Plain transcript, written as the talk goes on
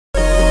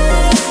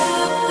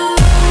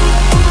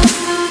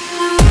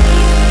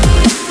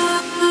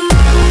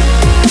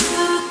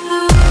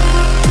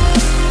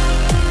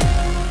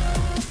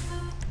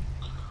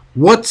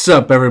What's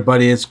up,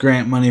 everybody? It's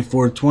Grant Money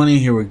 420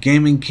 here with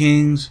Gaming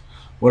Kings.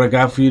 What I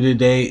got for you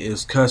today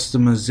is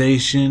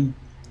customization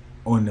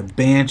on the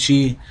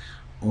Banshee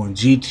on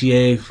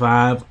GTA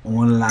 5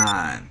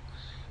 online.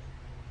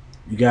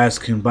 You guys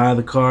can buy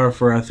the car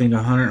for I think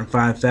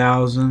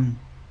 $105,000.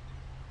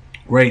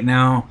 Right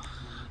now,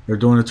 they're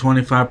doing a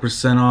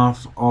 25%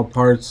 off all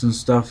parts and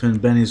stuff in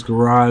Benny's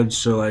garage.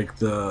 So like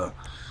the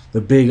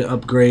big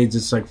upgrades,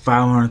 it's like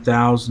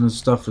 500,000 and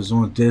stuff is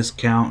on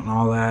discount and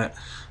all that.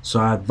 So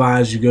I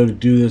advise you go to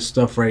do this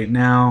stuff right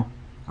now.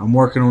 I'm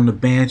working on the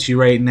Banshee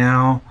right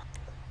now.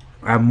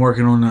 I'm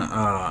working on the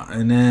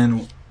and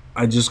then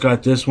I just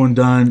got this one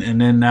done, and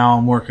then now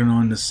I'm working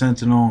on the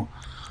Sentinel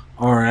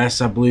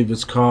RS, I believe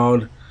it's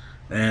called,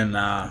 and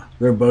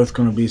they're both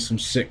going to be some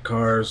sick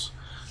cars.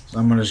 So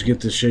I'm going to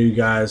get to show you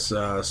guys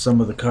some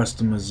of the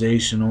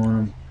customization on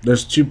them.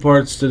 There's two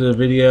parts to the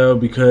video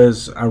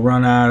because I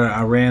ran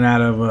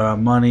out of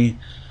money,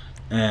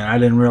 and I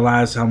didn't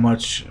realize how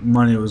much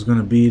money it was going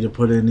to be to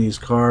put in these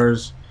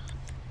cars.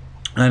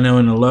 I know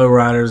in the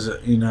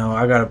lowriders, you know,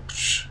 I got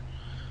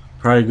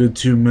probably a good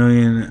 2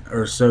 million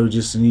or so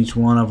just in each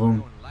one of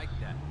them,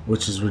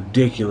 which is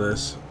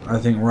ridiculous. I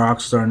think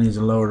Rockstar needs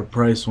to lower the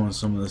price on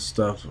some of this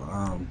stuff.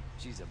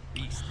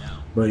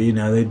 But you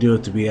know, they do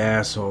it to be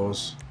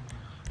assholes.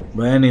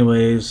 But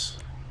anyways,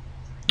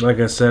 like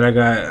I said, I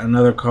got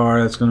another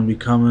car that's going to be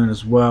coming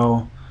as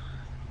well.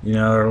 You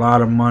know, they're a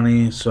lot of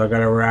money, so I got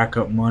to rack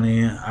up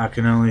money. I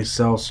can only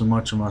sell so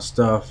much of my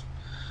stuff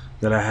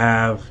that I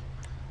have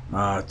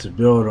to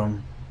build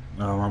them.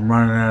 I'm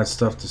running out of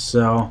stuff to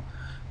sell.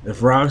 If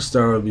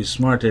Rockstar would be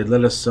smart, they'd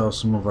let us sell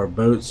some of our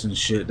boats and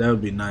shit. That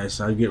would be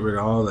nice. I'd get rid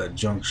of all that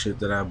junk shit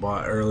that I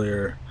bought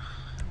earlier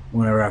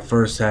whenever I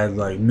first had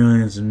like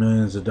millions and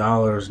millions of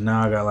dollars.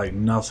 Now I got like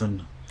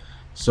nothing.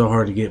 So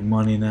hard to get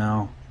money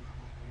now.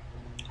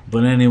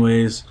 But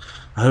anyways,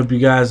 I hope you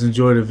guys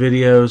enjoy the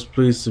videos.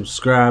 Please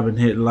subscribe and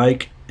hit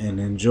like and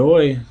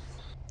enjoy.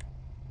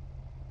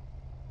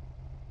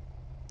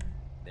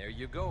 There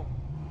you go.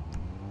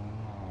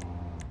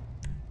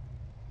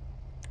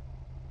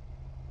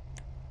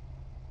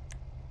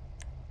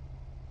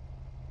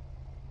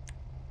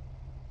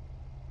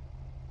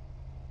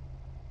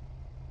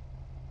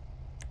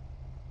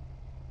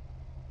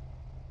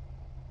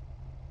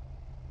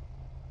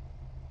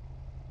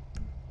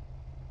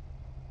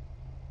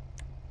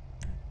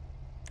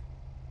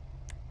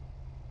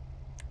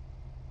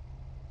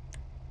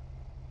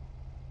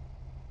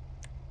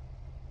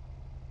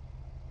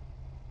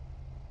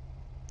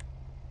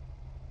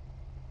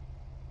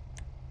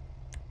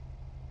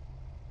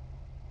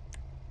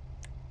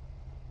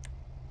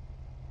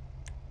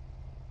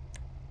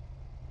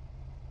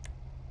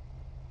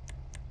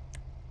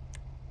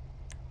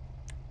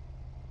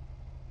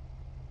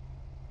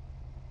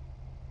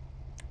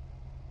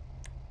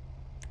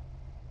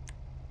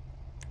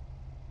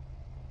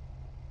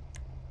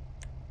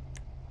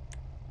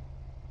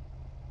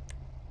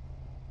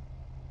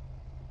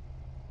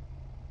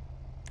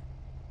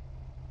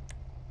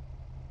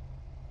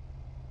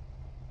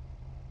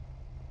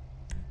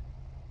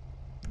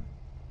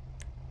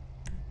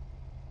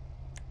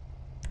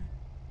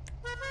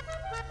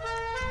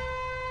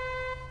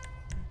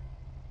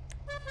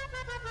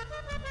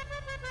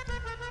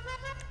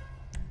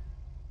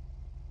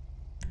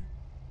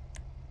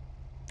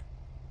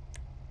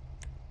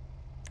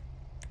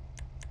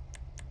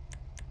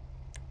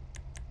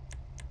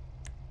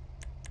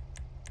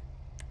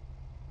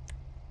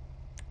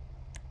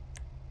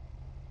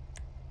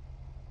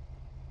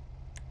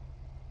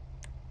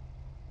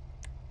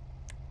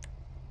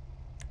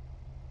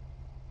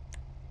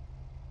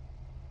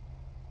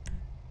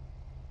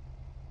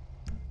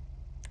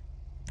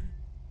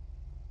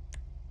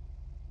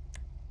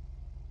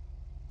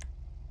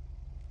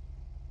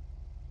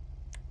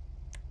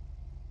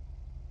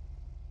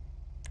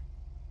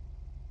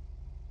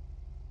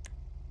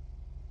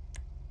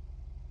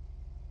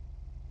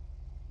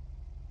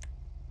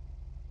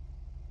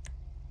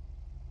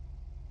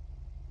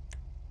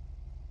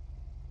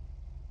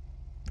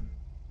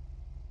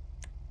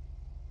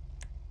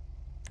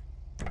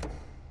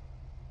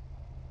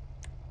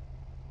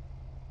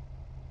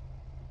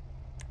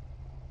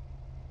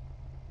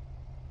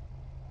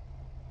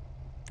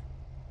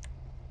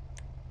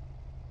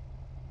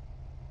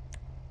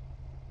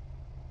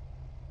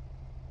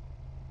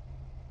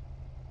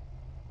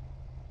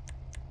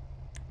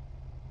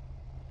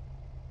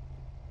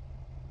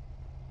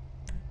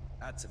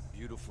 That's a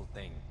beautiful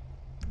thing.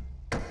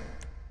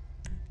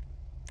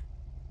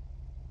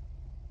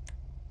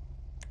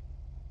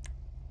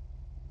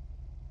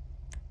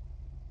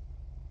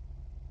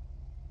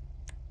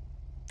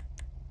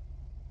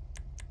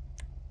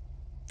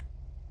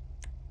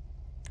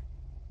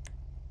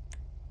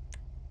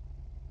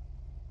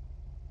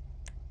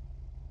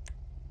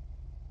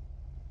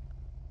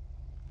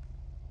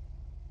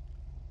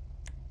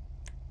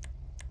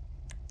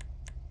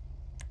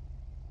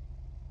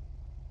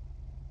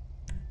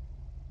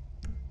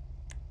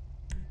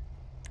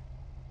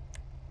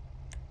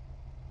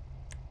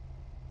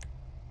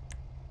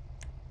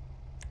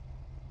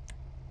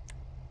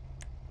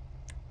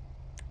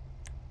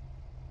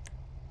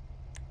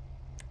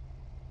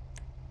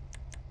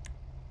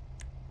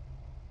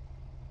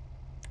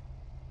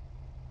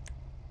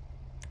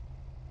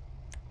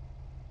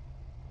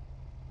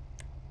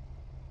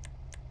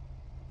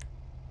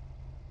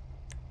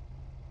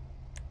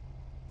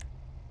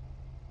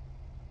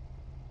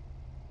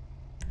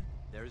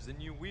 There's the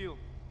new wheel.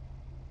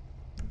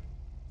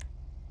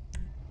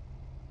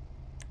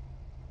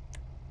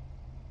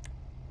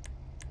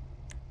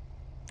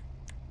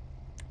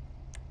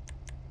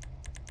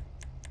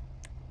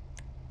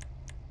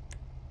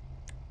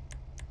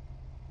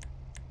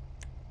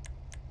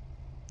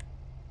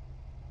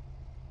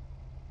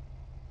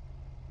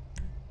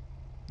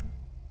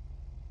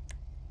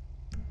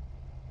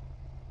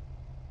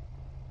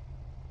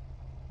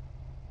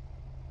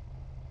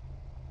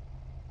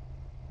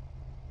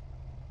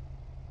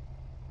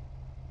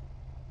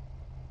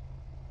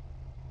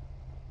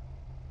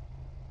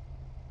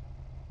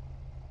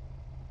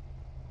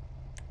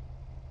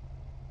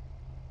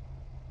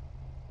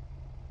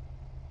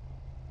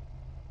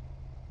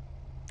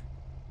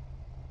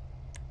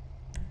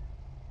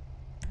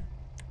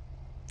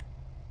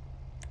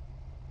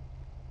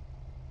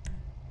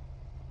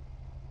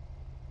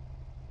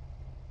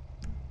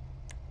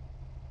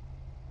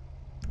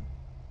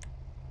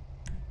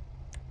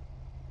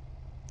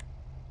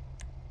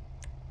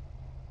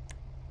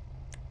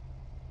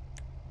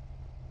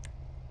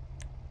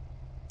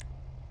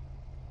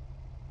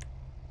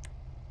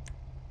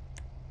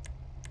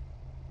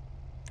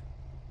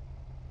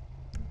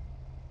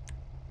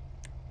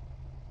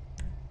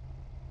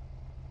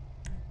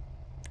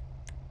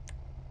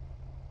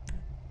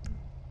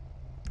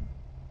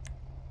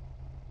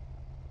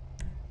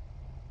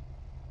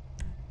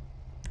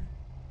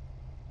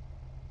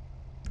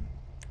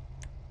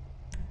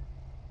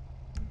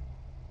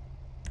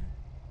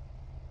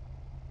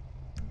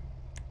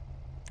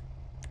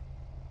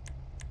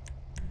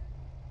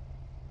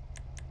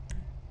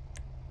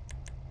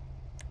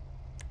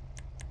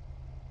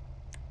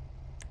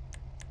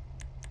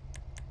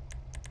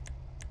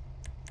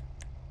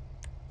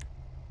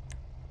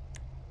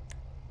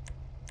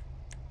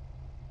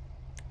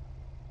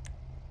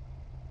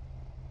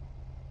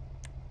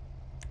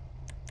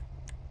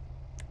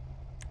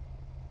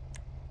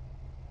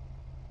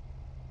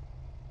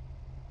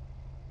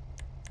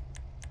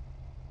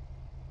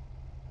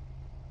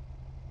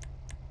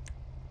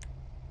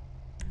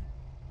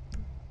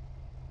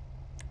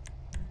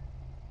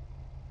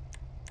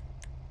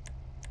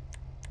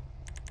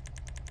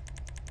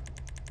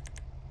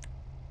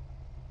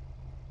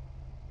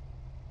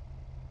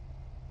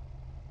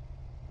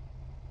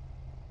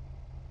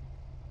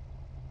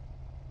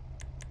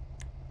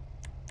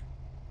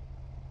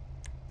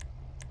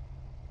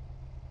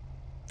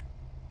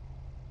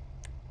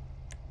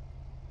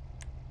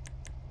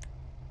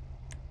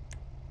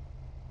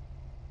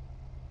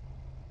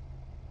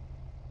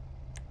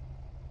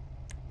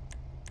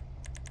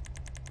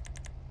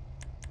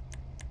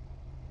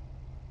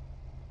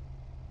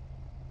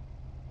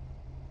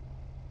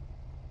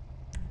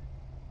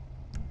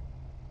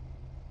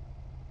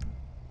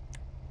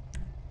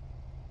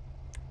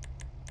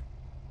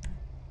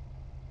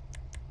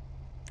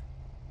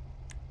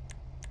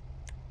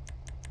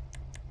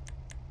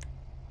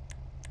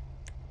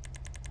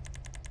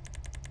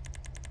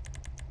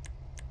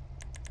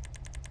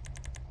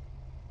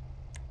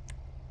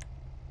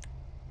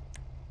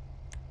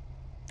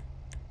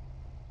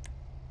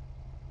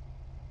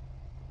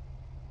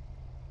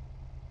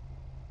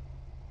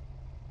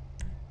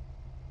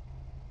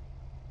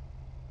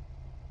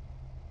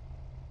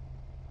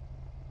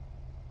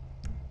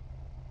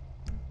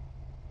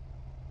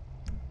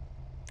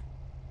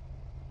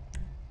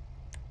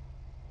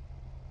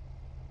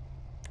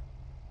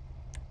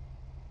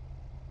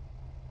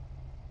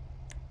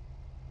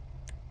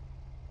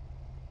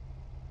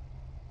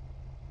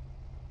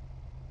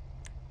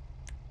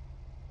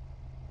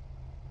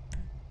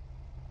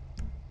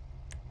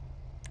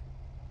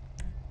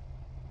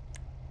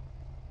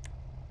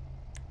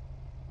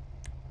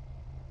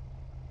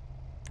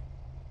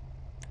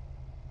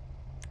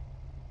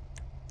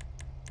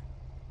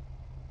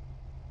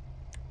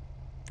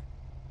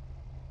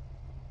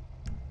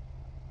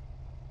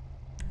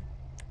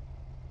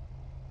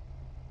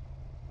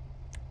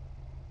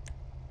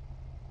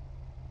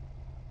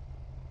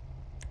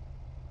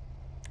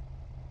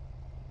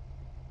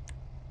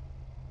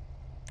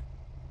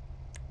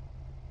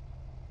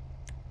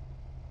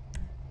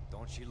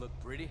 Don't she look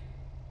pretty?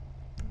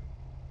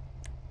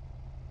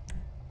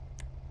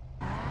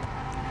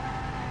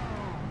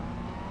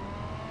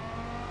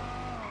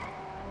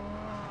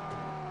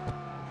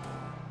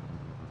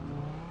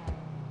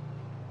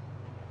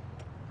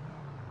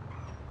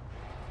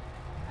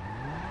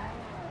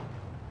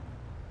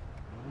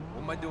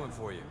 What am I doing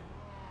for you?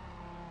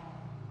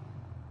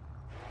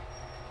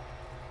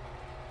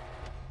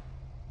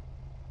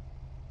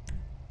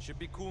 Should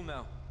be cool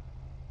now.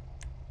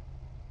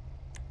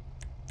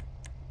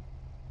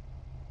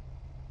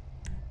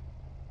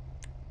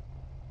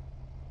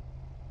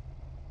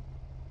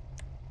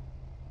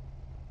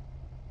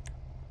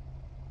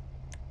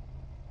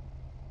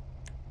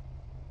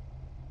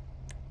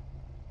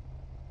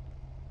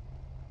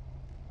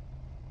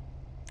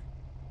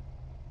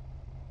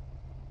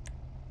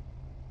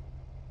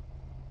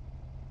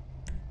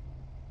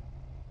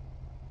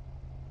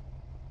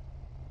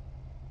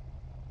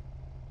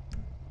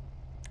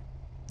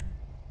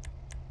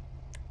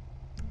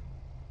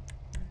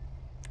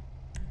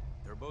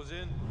 Elbows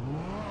in.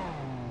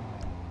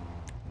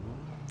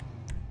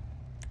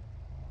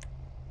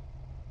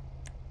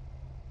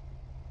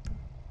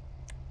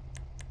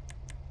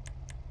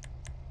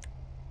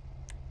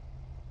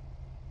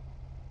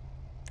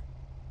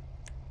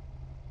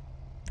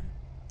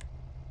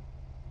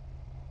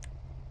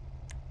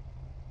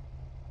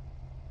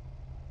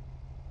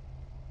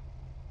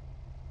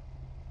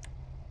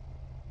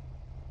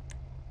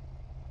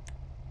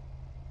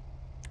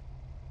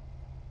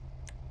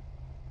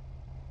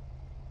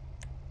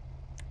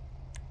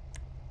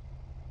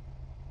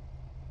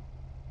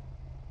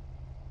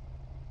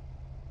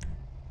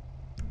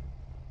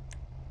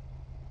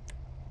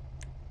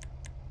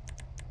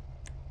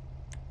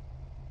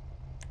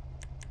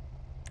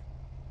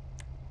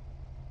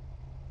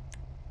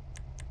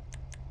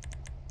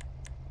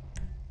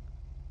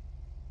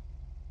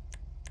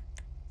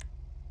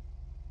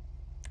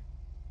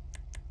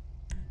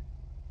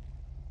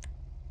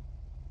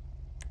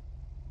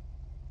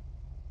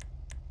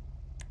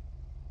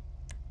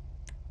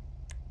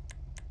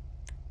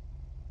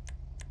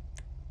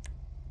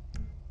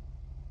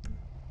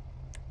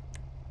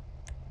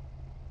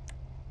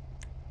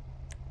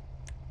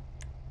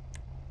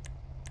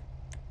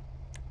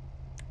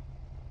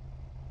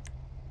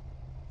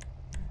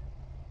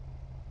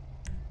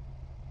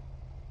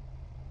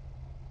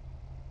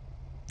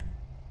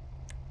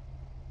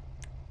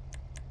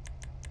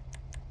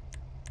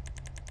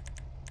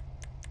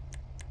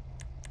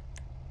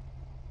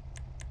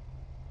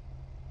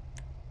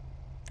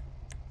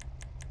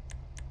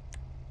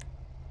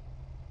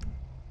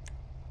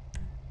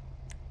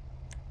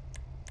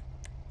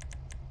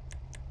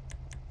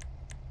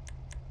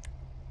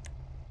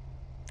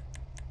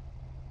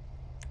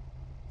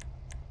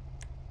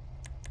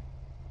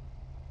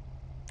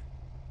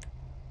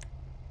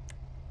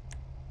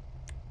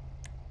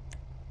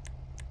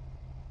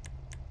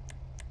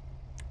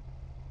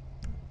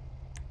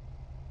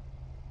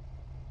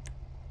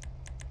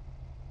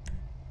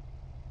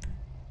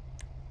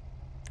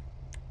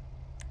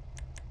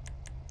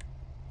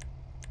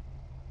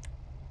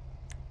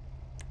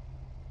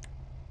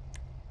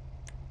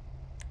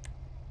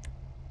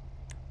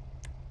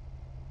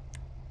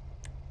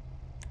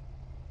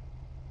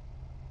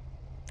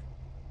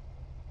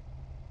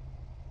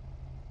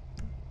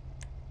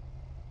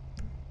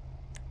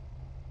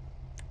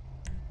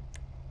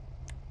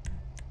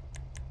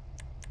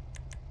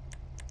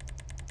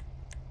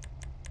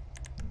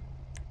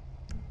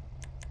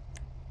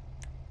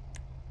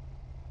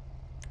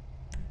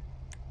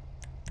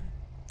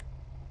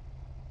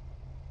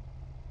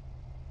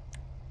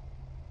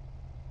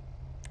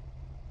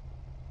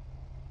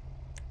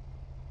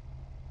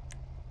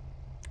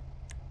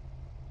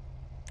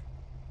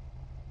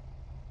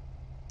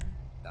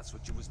 That's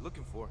what you was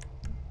looking for.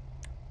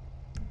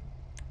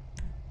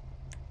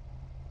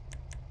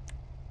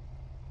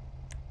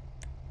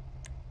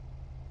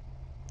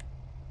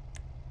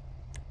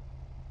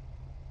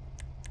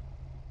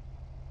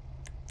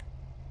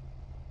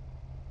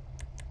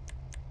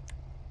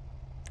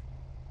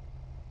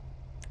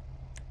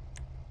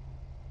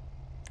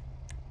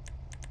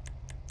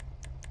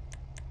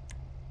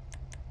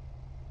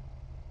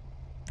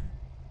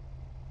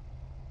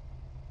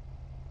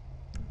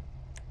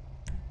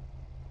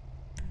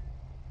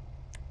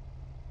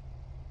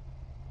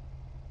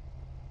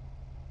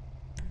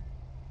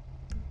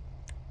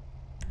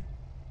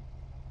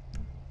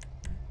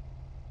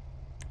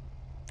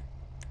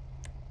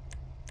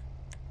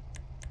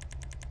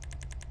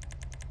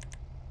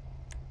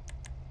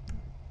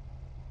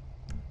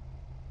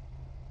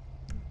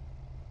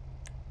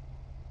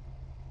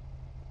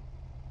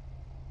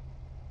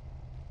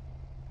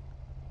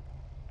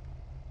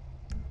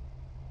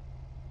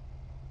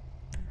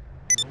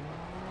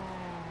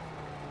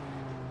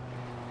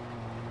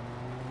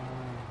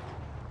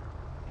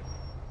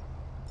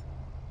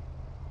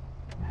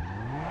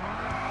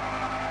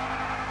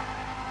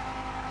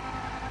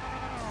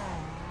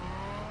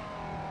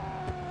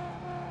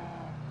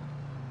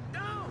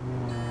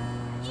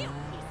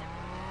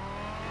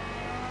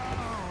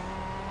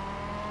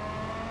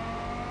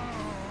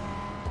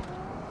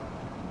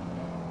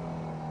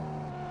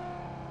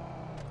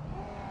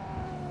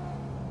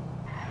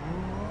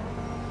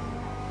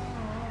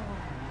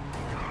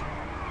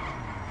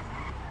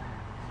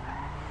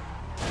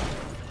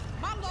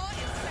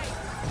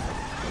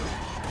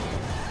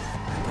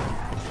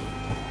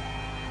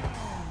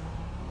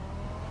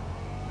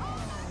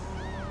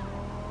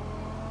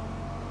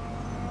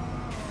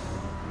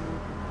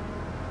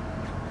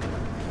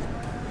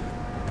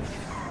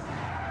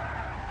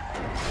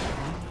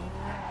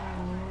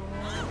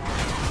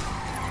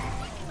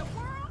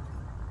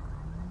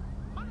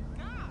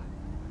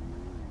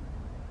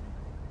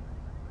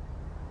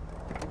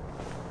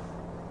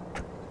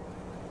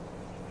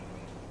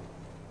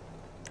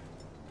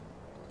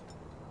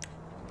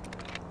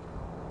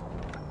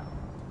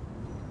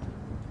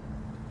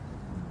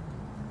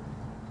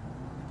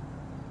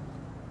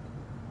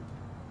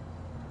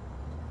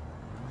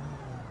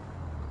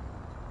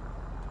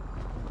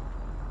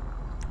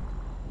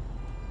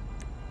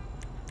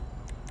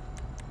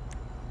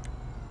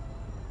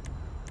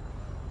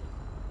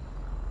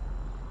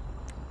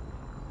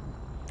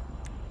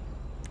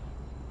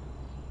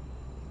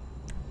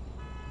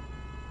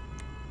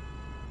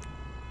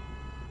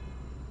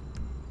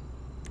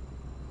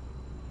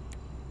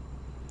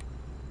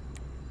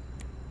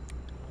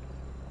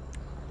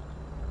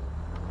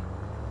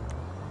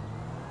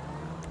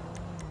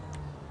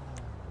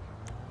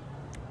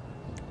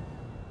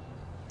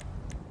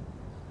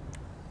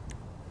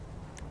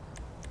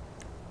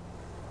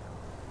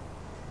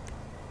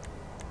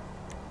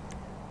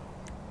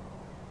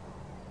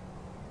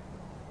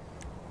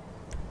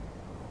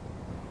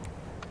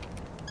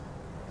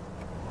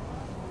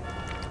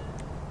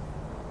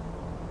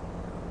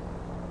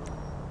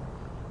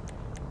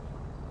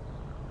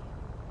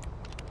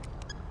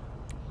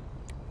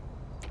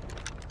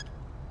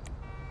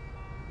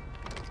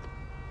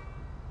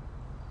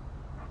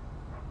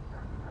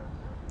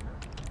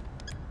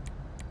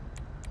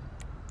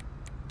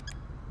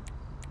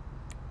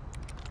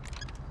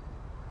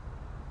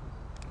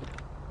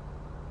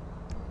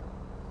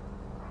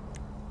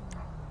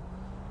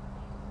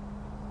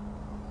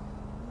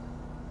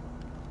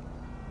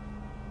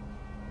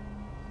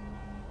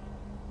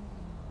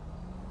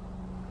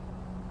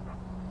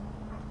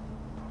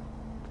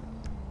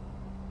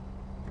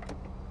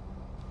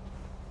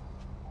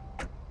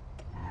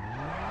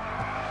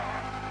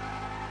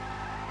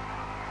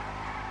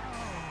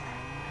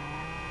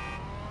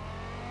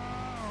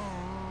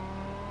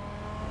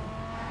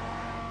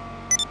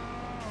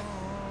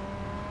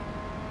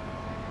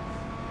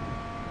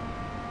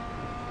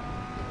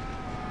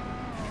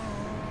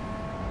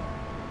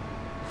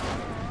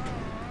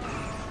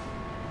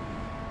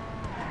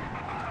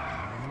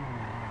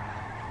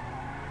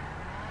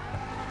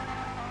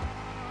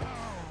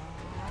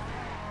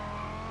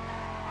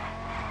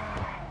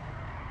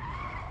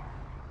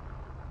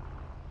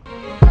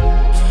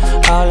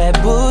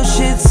 that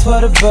bullshit's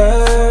for the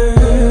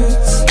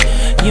birds.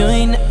 You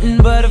ain't nothing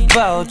but a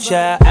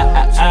vulture.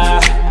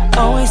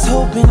 Always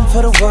hoping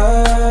for the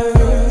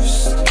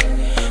worst,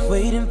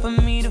 waiting for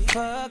me to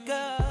fuck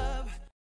up.